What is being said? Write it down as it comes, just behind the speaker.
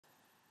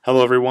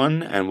Hello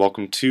everyone, and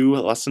welcome to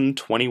Lesson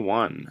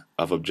 21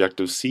 of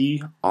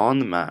Objective-C on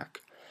the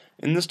Mac.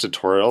 In this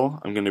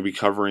tutorial, I'm going to be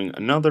covering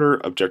another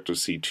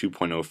Objective-C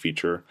 2.0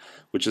 feature,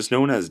 which is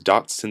known as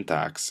dot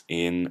syntax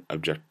in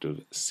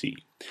Objective-C.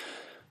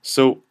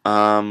 So,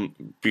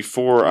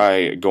 before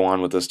I go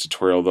on with this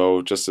tutorial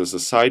though, just as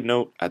a side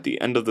note, at the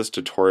end of this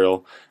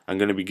tutorial, I'm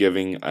going to be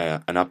giving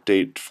an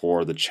update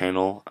for the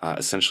channel,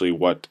 essentially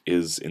what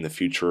is in the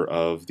future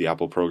of the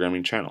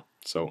AppleProgramming channel.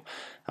 So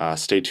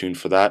stay tuned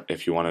for that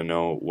if you want to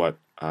know what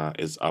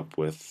is up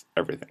with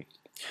everything.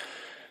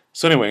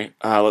 So anyway,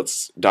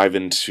 let's dive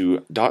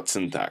into dot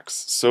syntax.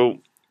 So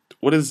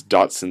what does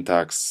dot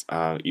syntax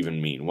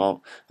even mean?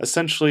 Well,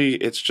 essentially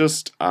it's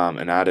just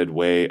an added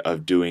way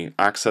of doing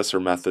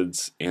accessor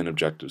methods in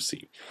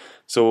Objective-C.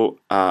 So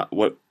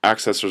what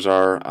accessors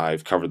are,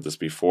 I've covered this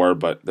before,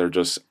 but they're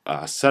just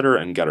setter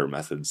and getter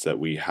methods that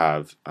we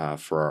have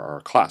for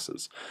our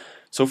classes.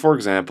 So for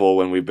example,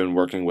 when we've been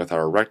working with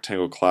our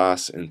rectangle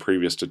class in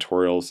previous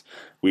tutorials,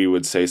 we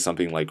would say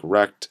something like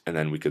rect, and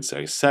then we could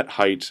say set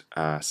height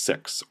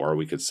 6, or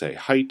we could say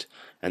height,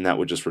 and that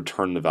would just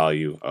return the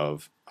value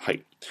of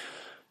height.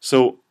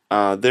 So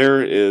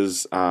there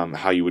is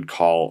how you would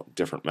call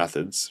different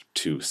methods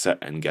to set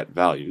and get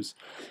values.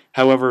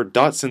 However,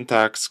 dot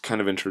syntax kind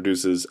of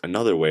introduces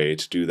another way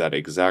to do that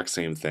exact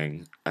same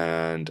thing,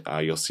 and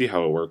you'll see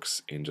how it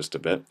works in just a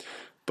bit.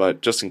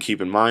 But just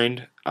keep in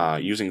mind,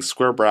 using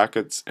square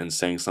brackets and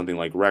saying something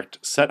like rect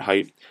set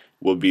height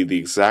will be the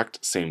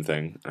exact same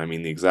thing,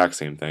 the exact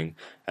same thing,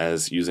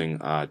 as using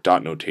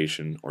dot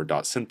notation or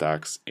dot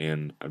syntax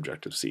in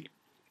Objective-C.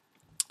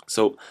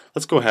 So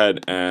let's go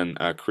ahead and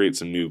create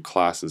some new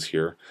classes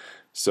here.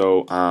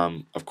 So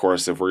of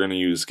course, if we're going to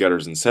use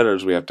getters and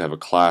setters, we have to have a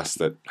class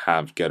that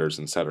have getters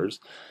and setters.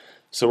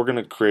 So we're going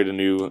to create a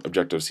new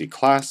Objective-C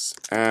class,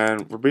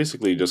 and we're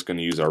basically just going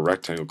to use our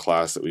rectangle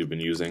class that we've been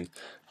using,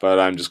 but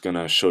I'm just going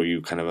to show you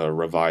kind of a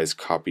revised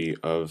copy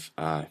of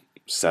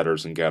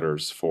setters and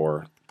getters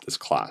for this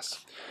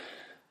class.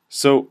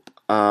 So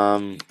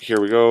here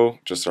we go,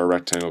 just our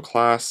rectangle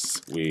class.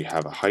 We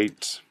have a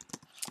height,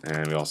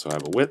 and we also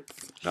have a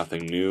width.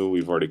 Nothing new.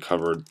 We've already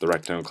covered the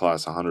rectangle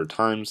class 100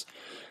 times.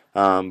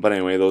 But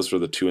anyway, those are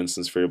the two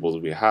instance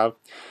variables we have.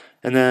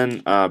 And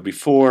then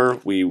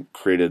before we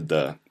created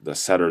the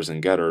setters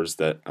and getters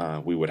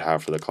that we would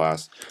have for the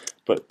class,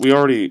 but we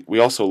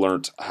also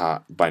learned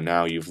by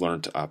now you've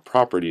learned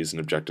properties in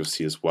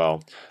Objective-C as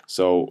well.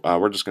 So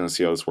we're just going to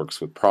see how this works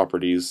with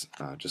properties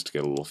just to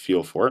get a little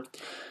feel for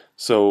it.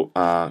 So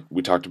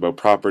we talked about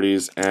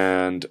properties,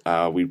 and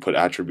we put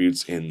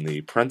attributes in the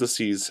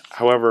parentheses.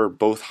 However,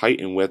 both height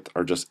and width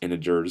are just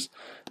integers,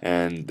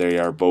 and they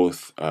are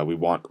both, we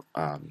want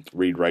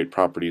read-write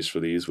properties for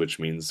these, which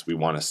means we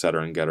want a setter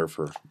and getter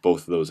for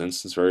both of those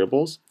instance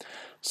variables.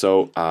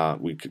 So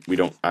we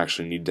don't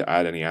actually need to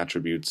add any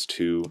attributes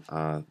to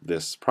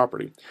this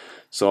property.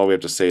 So all we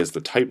have to say is the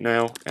type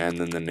now, and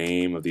then the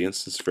name of the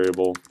instance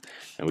variable,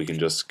 and we can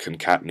just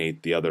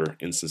concatenate the other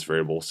instance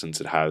variable since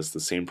it has the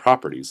same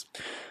properties.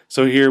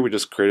 So here we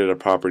just created a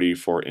property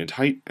for int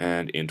height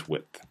and int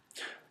width.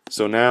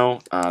 So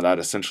now that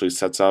essentially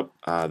sets up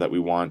that we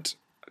want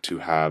to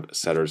have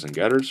setters and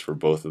getters for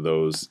both of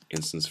those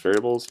instance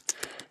variables.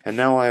 And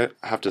now I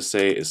have to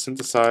say is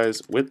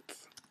synthesize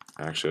width.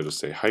 Actually, I'll just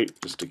say height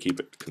just to keep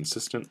it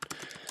consistent,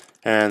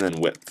 and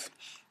then width.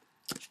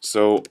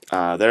 So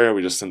there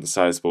we just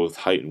synthesize both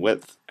height and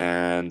width,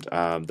 and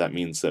that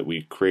means that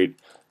we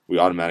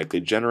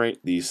automatically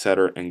generate the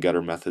setter and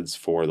getter methods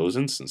for those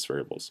instance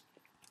variables.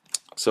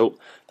 So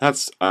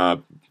that's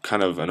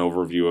kind of an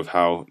overview of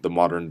how the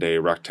modern day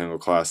rectangle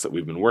class that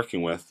we've been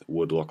working with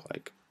would look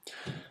like.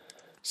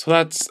 So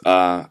that's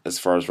as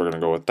far as we're going to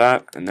go with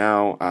that. And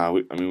now,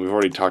 we've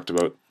already talked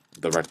about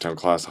the rectangle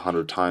class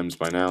 100 times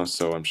by now,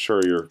 so I'm sure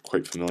you're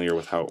quite familiar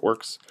with how it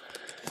works.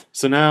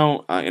 So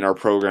now in our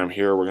program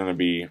here, we're going to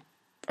be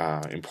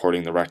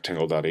importing the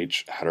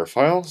rectangle.h header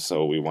file.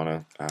 So we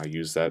want to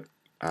use that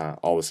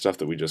all the stuff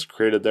that we just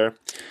created there.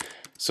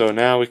 So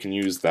now we can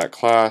use that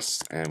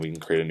class, and we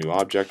can create a new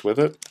object with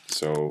it.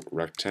 So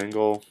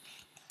rectangle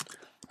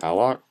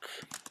alloc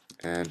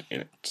and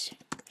init.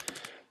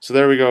 So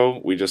there we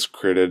go. We just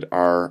created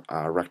our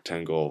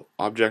rectangle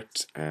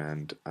object,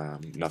 and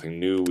nothing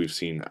new. We've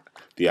seen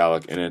the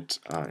alloc init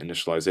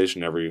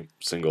initialization every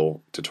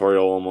single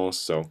tutorial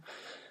almost, so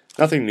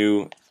nothing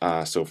new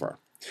so far.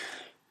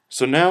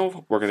 So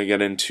now we're going to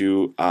get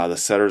into the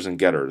setters and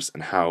getters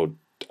and how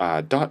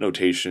dot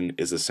notation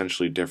is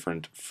essentially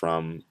different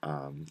from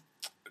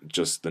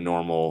just the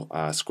normal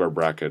square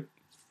bracket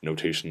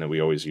notation that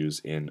we always use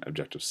in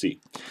Objective-C.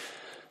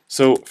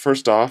 So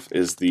first off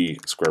is the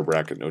square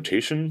bracket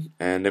notation,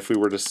 and if we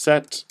were to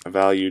set a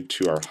value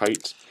to our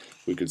height,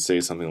 we could say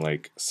something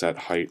like set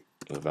height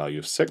with a value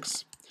of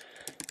 6.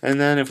 And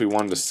then if we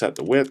wanted to set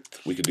the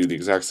width, we could do the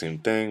exact same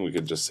thing. We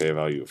could just say a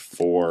value of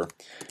 4,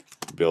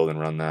 build and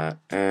run that,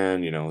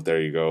 and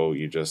there you go,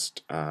 you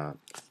just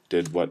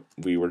did what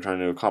we were trying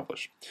to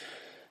accomplish.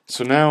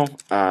 So now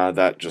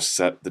that just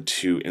set the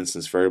two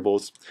instance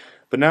variables.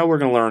 But now we're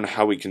going to learn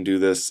how we can do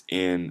this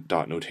in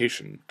dot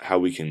notation, how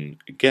we can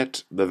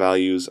get the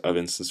values of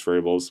instance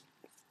variables,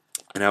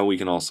 and how we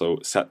can also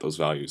set those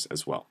values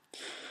as well.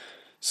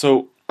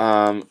 So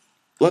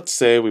let's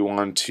say we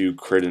want to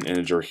create an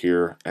integer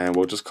here, and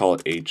we'll just call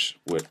it h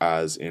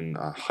as in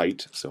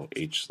height, so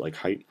h like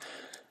height.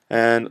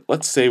 And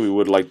let's say we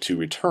would like to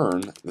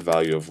return the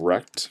value of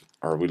rect,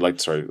 or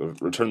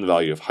return the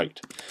value of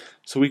height.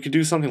 So we could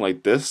do something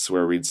like this,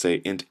 where we'd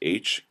say int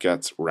h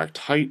gets rect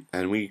height,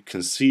 and we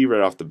can see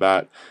right off the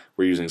bat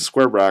we're using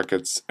square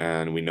brackets,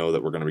 and we know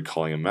that we're going to be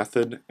calling a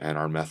method, and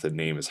our method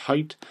name is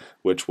height,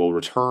 which will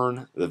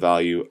return the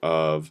value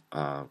of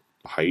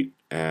height,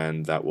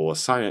 and that will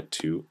assign it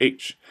to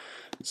h.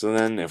 So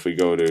then if we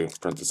go to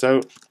print this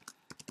out,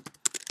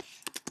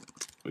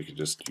 we could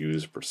just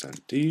use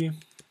 %d,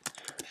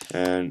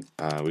 and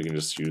we can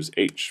just use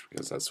h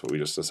because that's what we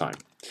just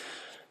assigned.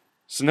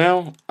 So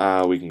now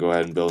we can go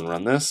ahead and build and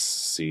run this,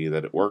 see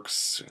that it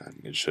works,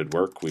 and it should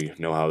work. We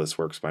know how this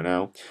works by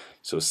now.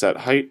 So set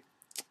height,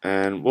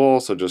 and we'll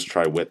also just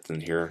try width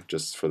in here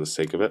just for the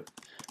sake of it,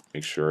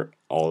 make sure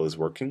all is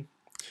working.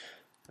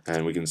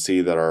 And we can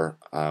see that our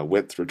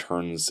width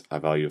returns a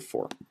value of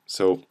 4.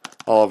 So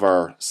all of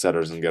our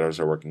setters and getters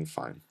are working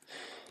fine.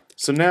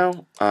 So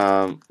now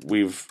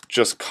we've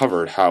just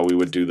covered how we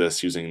would do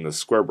this using the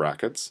square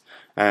brackets,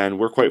 and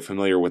we're quite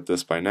familiar with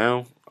this by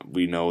now.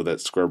 We know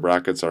that square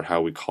brackets are how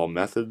we call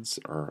methods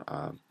or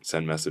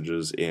send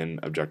messages in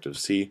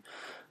Objective-C,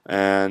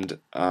 and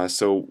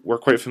so we're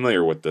quite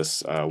familiar with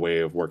this way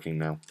of working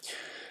now.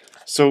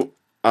 So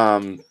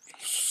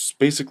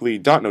basically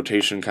dot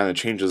notation kind of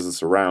changes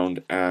this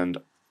around and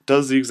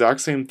does the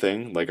exact same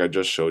thing like I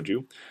just showed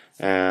you,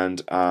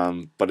 and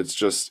but it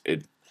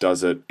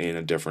does it in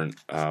a different,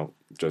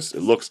 it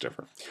looks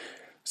different.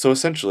 So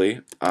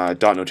essentially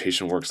dot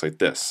notation works like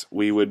this.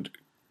 We would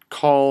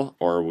call,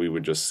 or we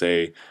would just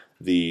say,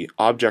 the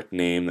object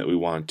name that we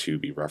want to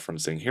be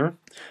referencing here.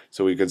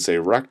 So we could say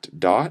rect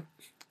dot,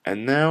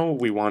 and now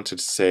we want to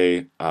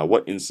say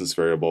what instance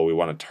variable we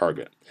want to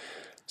target.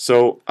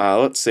 So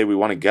let's say we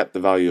want to get the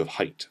value of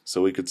height.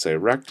 So we could say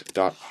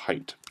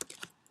rect.height.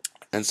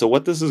 And so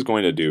what this is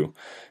going to do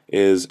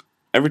is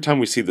every time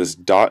we see this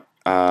dot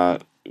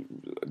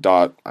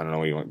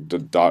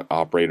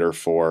operator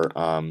for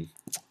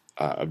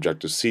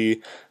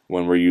Objective-C,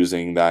 when we're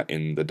using that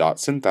in the dot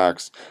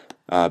syntax,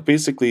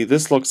 basically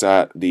this looks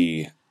at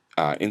the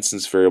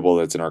instance variable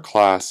that's in our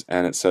class,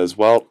 and it says,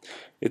 well,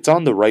 it's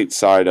on the right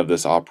side of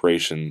this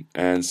operation,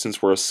 and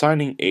since we're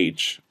assigning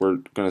h, we're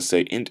going to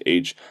say int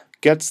h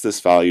gets this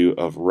value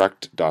of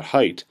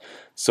rect.height.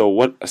 So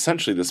what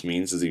essentially this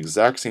means is the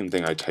exact same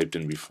thing I typed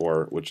in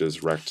before, which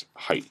is rect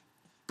height,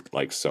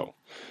 like so.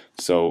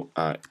 So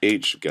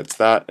h gets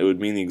that. It would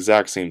mean the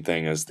exact same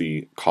thing as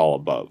the call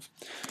above.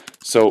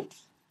 So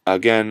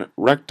again,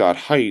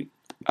 rect.height,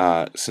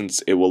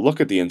 since it will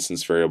look at the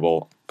instance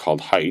variable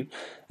called height,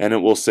 and it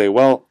will say,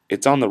 well,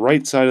 it's on the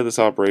right side of this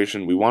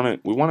operation. We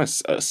want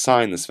to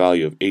assign this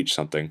value of h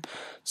something.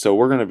 So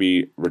we're going to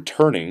be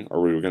returning, or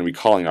we're going to be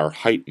calling our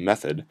height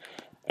method,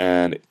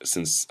 and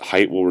since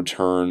height will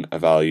return a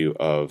value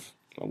of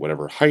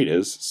whatever height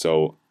is,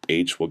 so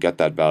h will get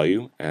that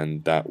value,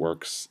 and that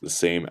works the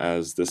same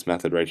as this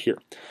method right here.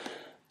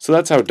 So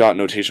that's how dot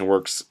notation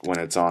works when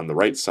it's on the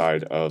right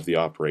side of the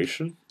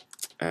operation,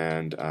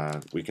 and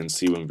we can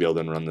see when we build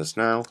and run this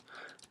now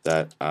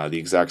that the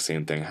exact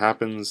same thing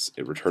happens.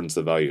 It returns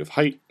the value of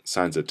height,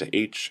 assigns it to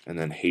h, and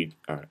then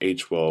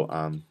h will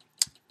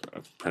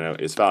print out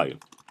its value.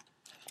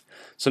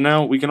 So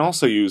now we can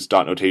also use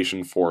dot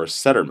notation for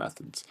setter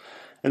methods.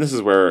 And this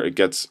is where it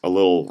gets a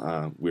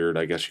little weird,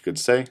 I guess you could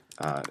say.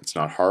 It's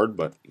not hard,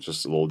 but it's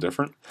just a little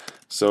different.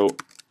 So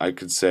I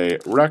could say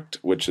rect,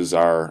 which is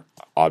our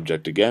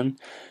object again.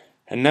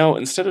 And now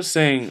instead of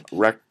saying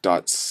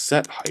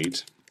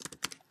rect.setHeight,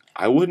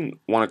 I wouldn't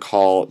want to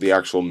call the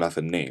actual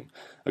method name.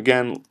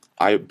 Again,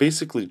 I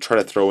basically try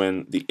to throw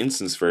in the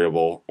instance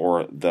variable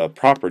or the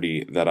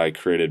property that I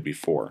created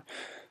before.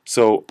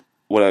 So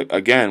what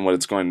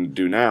it's going to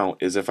do now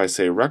is if I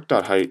say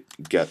rect.height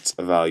gets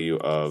a value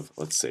of,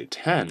 let's say,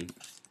 10,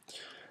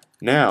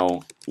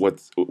 now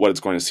what it's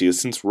going to see is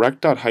since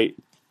rect.height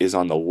is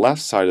on the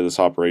left side of this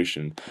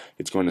operation,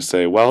 it's going to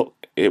say, well,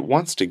 it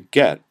wants to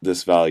get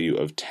this value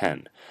of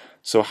 10.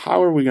 So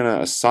how are we going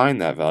to assign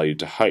that value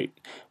to height?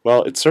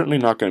 Well, it's certainly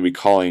not going to be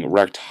calling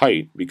rect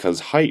height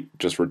because height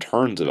just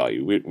returns a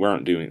value. We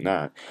aren't doing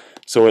that.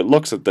 So it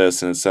looks at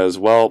this and it says,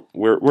 well,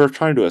 we're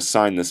trying to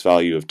assign this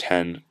value of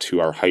 10 to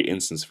our height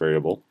instance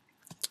variable.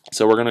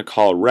 So we're going to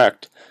call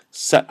rect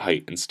set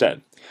height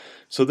instead.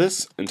 So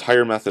this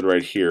entire method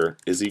right here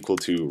is equal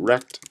to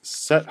rect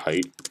set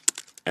height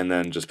and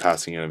then just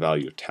passing in a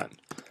value of 10.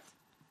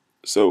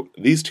 So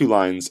these two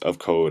lines of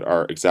code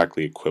are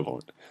exactly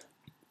equivalent.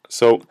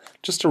 So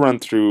just to run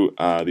through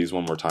these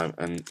one more time,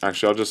 and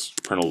actually I'll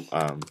just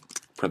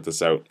print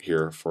this out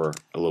here for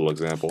a little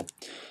example.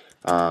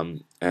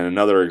 And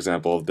another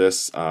example of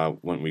this,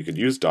 when we could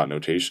use dot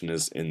notation,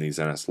 is in these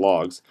NS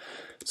logs.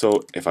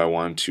 So if I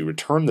wanted to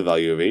return the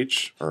value of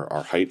h, or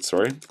our height,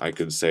 sorry, I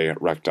could say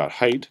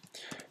rect.height,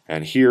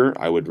 and here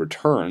I would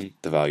return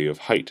the value of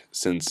height.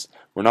 Since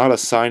we're not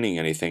assigning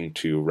anything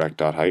to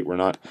rect.height, we're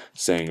not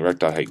saying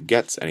rect.height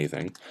gets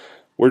anything,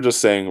 we're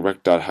just saying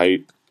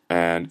rect.height,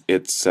 and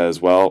it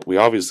says, well, we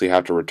obviously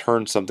have to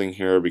return something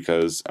here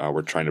because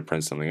we're trying to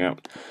print something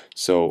out.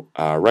 So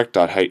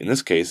rect.height in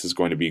this case is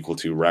going to be equal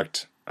to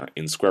rect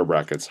in square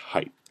brackets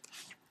height.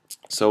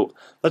 So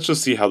let's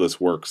just see how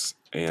this works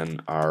in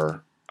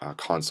our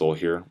console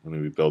here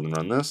when we build and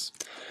run this.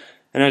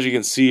 And as you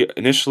can see,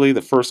 initially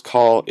the first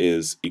call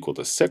is equal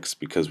to 6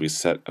 because we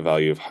set a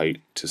value of height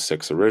to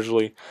 6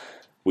 originally.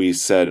 We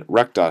said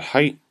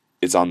rect.height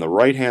is on the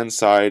right hand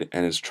side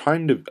and is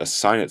trying to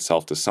assign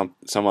itself to some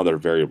other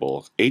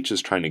variable. H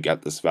is trying to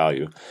get this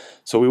value.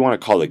 So we want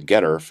to call it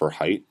getter for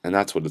height, and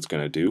that's what it's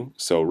going to do.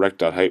 So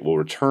rect.height will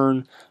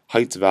return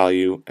height's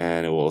value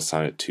and it will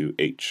assign it to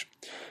H.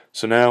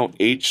 So now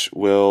H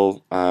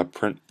will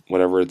print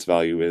whatever its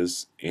value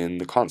is in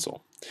the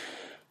console.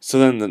 So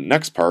then the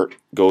next part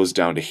goes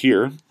down to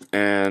here,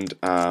 and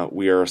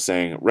we are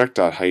saying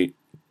rect.height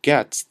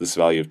gets this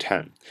value of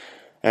 10.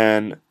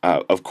 And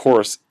of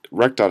course,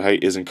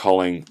 rect.height isn't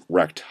calling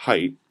rect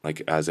height,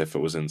 like as if it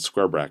was in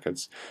square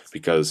brackets,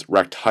 because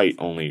rect height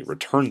only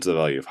returns the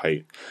value of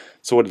height.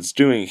 So what it's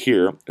doing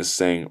here is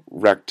saying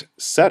rect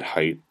set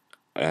height,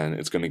 and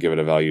it's going to give it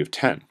a value of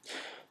 10.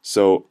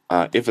 So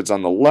if it's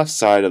on the left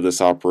side of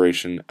this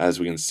operation, as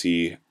we can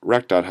see,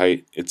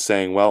 rect.height, it's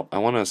saying, well, I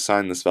want to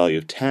assign this value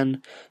of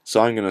 10, so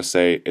I'm going to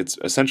say it's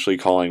essentially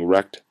calling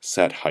rect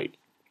set height.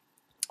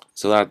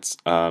 So that's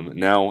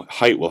now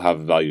height will have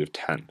a value of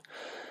 10.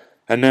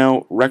 And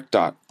now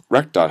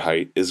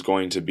rect.height is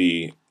going to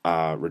be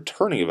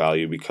returning a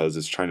value because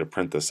it's trying to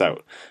print this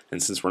out.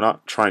 And since we're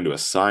not trying to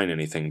assign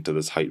anything to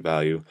this height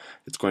value,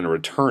 it's going to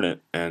return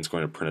it and it's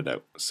going to print it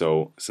out.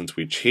 So since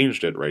we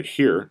changed it right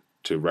here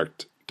to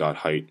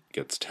rect.height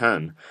gets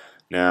 10,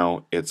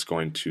 now it's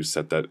going to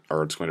set that,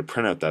 or it's going to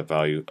print out that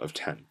value of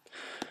 10.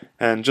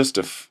 And just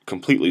to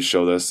completely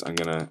show this, I'm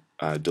going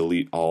to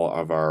delete all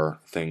of our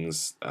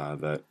things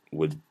that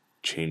would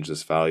change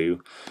this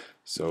value.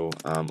 So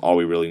all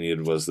we really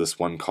needed was this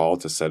one call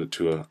to set it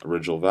to an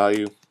original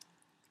value.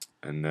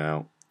 And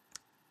now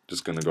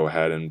just going to go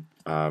ahead and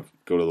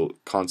go to the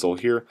console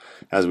here.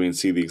 As we can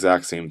see, the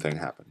exact same thing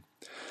happened.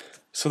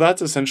 So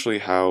that's essentially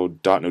how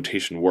dot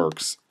notation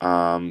works,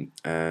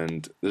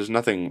 and there's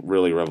nothing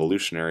really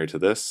revolutionary to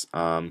this.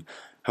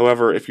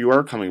 However, if you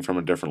are coming from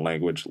a different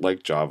language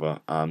like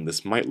Java,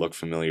 this might look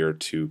familiar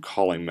to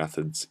calling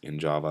methods in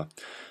Java.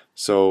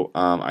 So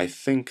I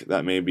think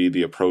that may be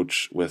the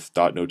approach with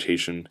dot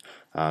notation,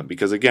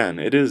 because again,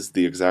 it is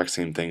the exact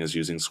same thing as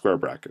using square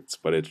brackets,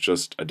 but it's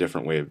just a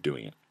different way of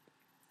doing it.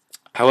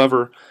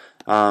 However,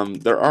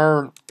 there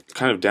are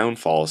kind of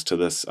downfalls to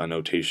this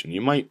notation. You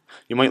might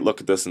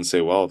look at this and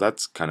say, well,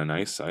 that's kind of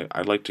nice.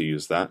 I'd like to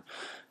use that.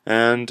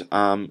 And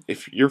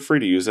if you're free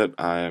to use it,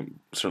 I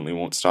certainly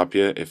won't stop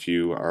you if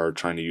you are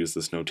trying to use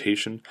this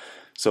notation.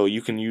 So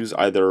you can use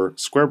either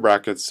square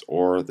brackets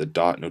or the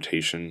dot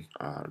notation,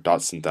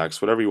 dot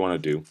syntax, whatever you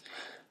want to do.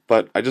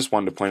 But I just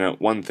wanted to point out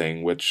one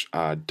thing which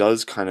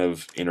does kind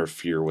of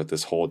interfere with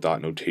this whole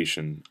dot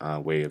notation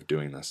way of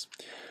doing this.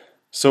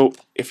 So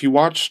if you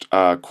watched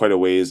quite a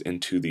ways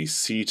into the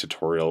C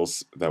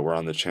tutorials that were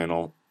on the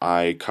channel,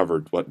 I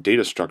covered what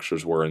data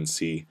structures were in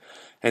C.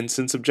 And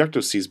since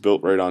Objective-C is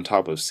built right on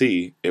top of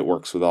C, it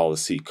works with all the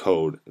C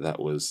code that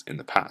was in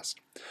the past.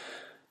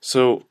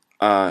 So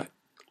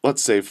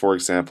let's say, for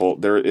example,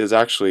 there is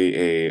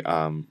actually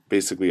a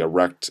basically a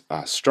rect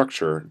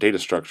structure, data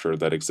structure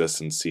that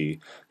exists in C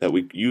that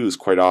we use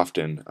quite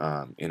often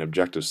in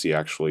Objective-C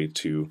actually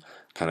to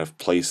kind of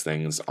place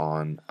things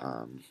on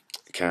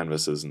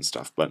canvases and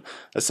stuff. But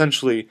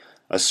essentially,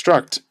 a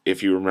struct,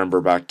 if you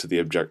remember back to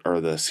the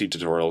the C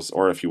tutorials,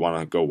 or if you want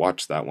to go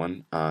watch that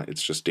one,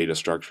 it's just data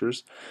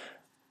structures.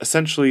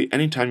 Essentially,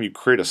 anytime you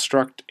create a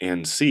struct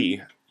in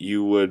C,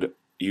 you would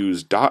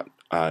use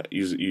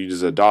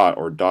use a dot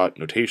or dot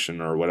notation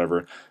or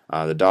whatever,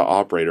 the dot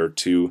operator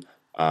to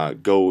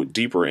go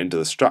deeper into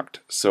the struct.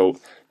 So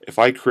if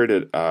I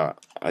created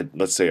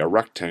let's say a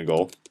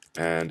rectangle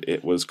and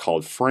it was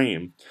called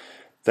frame,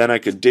 then I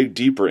could dig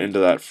deeper into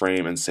that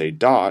frame and say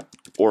dot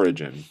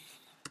origin.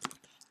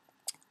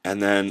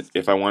 And then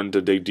if I wanted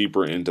to dig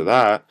deeper into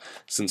that,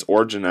 since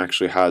origin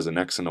actually has an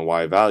x and a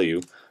y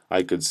value,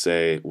 I could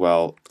say,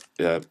 well,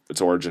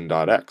 it's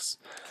origin.x.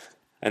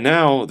 And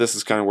now this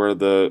is kind of where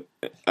the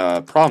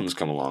problems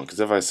come along, because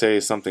if I say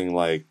something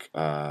like,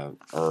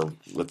 or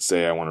let's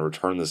say I want to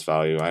return this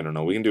value, I don't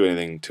know, we can do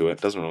anything to it,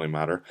 doesn't really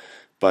matter.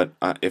 But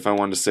if I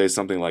wanted to say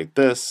something like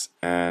this,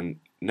 and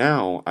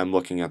now I'm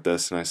looking at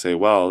this and I say,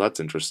 well,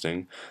 that's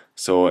interesting.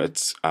 So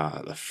it's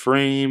the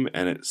frame,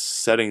 and it's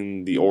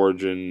setting the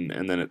origin,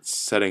 and then it's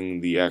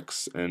setting the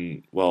x,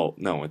 and well,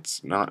 no,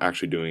 it's not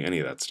actually doing any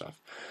of that stuff.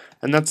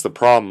 And that's the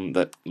problem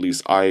that at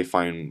least I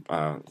find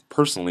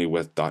personally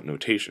with dot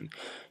notation.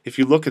 If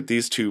you look at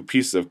these two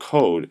pieces of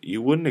code,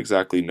 you wouldn't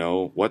exactly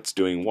know what's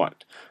doing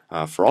what.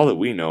 For all that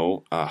we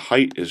know,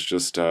 height is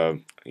just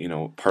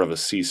part of a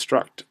C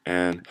struct,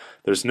 and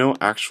there's no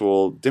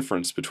actual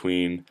difference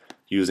between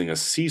using a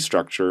C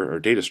structure or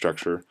data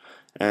structure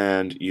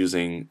and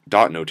using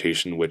dot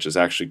notation, which is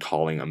actually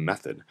calling a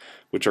method,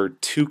 which are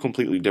two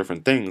completely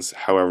different things.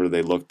 However,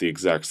 they look the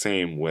exact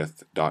same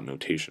with dot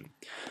notation.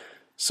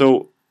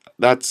 So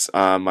that's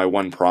my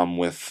one problem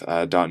with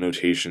dot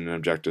notation in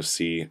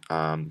Objective-C.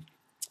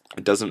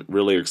 It doesn't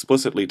really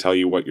explicitly tell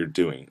you what you're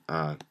doing.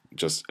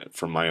 Just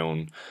from my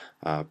own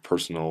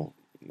personal,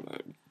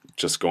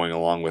 just going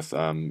along with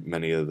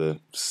many of the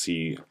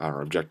C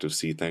or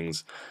Objective-C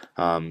things,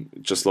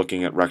 just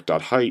looking at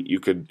rect.height, you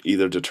could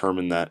either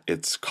determine that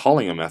it's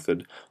calling a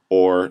method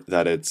or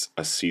that it's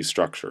a C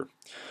structure.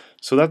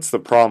 So that's the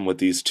problem with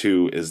these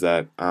two, is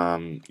that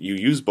you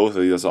use both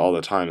of these all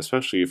the time,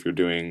 especially if you're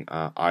doing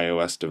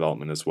iOS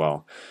development as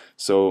well.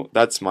 So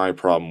that's my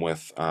problem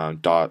with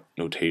dot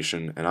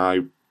notation, and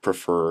I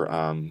prefer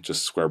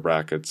just square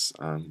brackets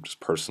just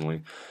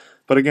personally.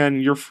 But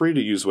again, you're free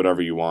to use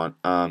whatever you want.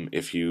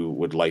 If you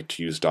would like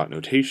to use dot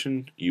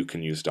notation, you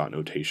can use dot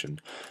notation.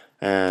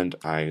 And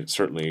I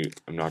certainly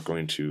am not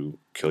going to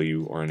kill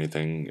you or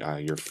anything.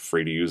 You're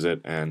free to use it,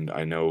 and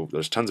I know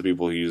there's tons of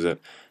people who use it,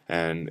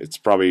 and it's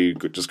probably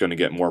just going to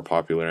get more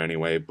popular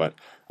anyway. But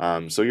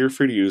so you're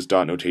free to use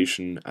dot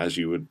notation as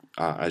you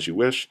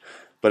wish.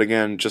 But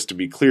again, just to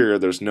be clear,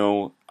 there's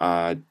no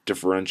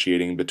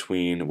differentiating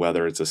between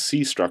whether it's a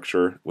C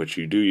structure, which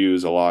you do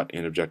use a lot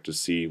in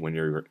Objective-C when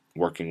you're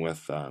working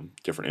with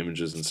different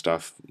images and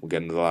stuff. We'll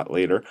get into that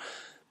later.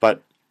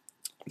 But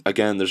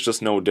again, there's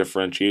just no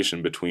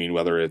differentiation between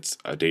whether it's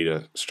a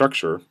data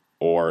structure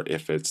or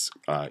if it's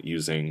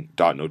using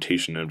dot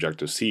notation in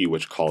Objective-C,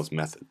 which calls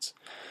methods.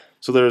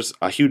 So there's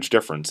a huge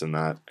difference in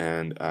that,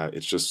 and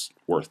it's just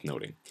worth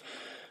noting.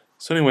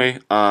 So anyway,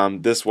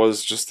 this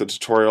was just the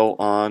tutorial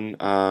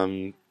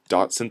on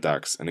dot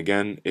syntax. And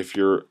again, if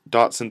your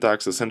dot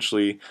syntax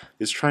essentially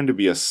is trying to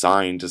be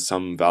assigned to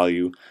some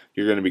value,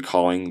 you're going to be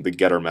calling the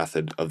getter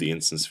method of the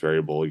instance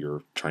variable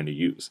you're trying to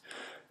use.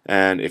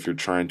 And if you're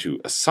trying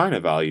to assign a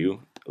value,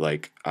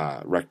 like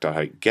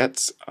rect.height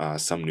gets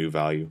some new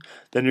value,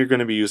 then you're going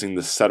to be using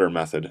the setter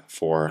method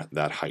for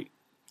that height.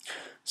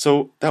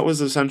 So that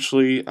was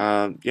essentially,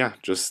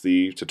 just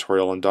the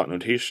tutorial on dot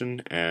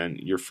notation, and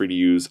you're free to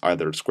use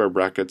either square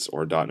brackets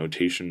or dot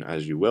notation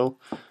as you will,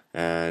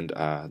 and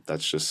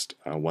that's just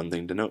one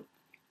thing to note.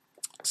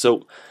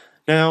 So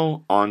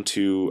now on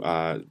to,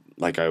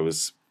 like I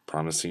was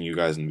promising you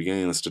guys in the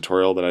beginning of this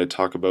tutorial, that I'd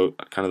talk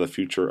about kind of the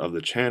future of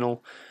the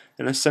channel.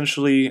 And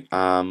essentially,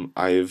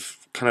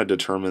 I've kind of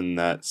determined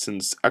that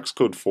since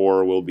Xcode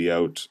 4 will be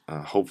out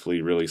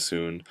hopefully really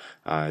soon,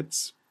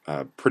 it's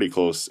pretty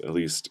close, at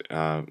least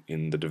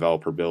in the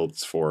developer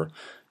builds, for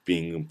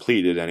being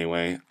completed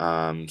anyway.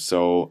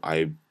 So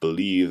I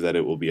believe that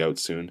it will be out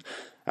soon.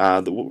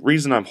 The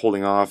reason I'm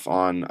holding off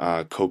on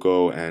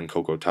Cocoa and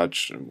Cocoa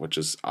Touch, which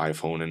is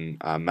iPhone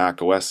and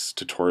Mac OS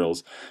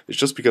tutorials, is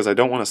just because I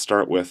don't want to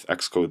start with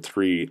Xcode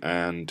 3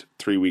 and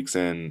 3 weeks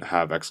in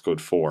have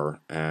Xcode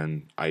 4,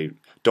 and I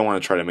don't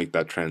want to try to make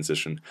that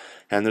transition.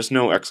 And there's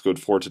no Xcode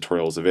 4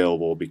 tutorials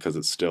available because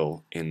it's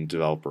still in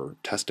developer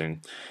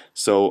testing.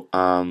 So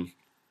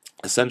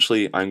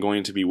essentially, I'm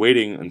going to be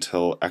waiting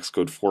until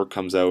Xcode 4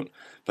 comes out,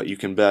 but you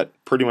can bet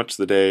pretty much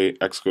the day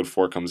Xcode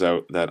 4 comes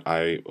out that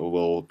I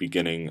will be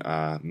getting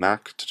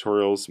Mac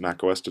tutorials,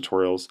 Mac OS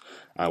tutorials,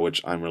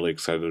 which I'm really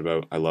excited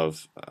about. I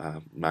love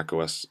Mac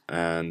OS,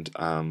 and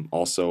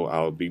also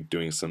I'll be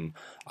doing some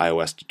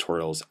iOS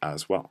tutorials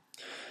as well.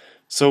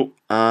 So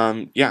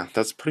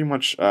that's pretty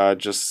much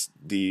just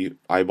the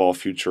eyeball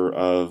future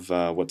of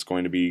what's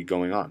going to be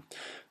going on.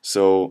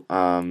 So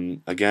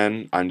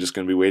again, I'm just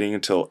going to be waiting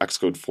until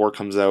Xcode 4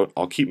 comes out.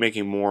 I'll keep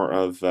making more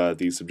of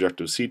these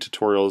Objective-C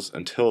tutorials.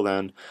 Until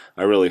then,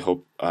 I really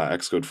hope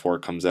Xcode 4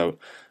 comes out.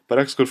 But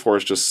Xcode 4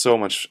 is just so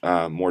much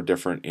more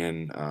different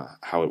in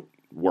how it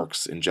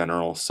works in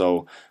general.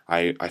 So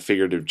I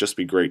figured it would just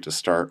be great to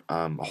start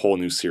a whole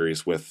new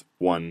series with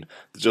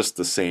just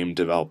the same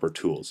developer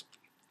tools.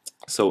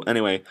 So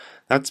anyway,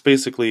 that's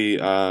basically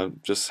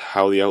just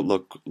how the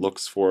outlook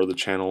looks for the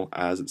channel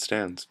as it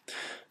stands.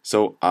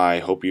 So I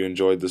hope you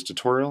enjoyed this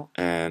tutorial,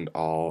 and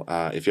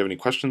if you have any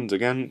questions,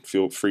 again,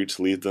 feel free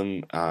to leave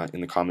them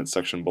in the comments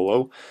section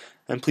below.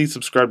 And please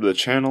subscribe to the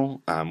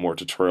channel. More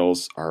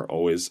tutorials are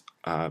always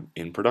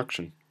in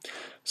production.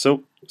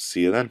 So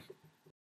see you then.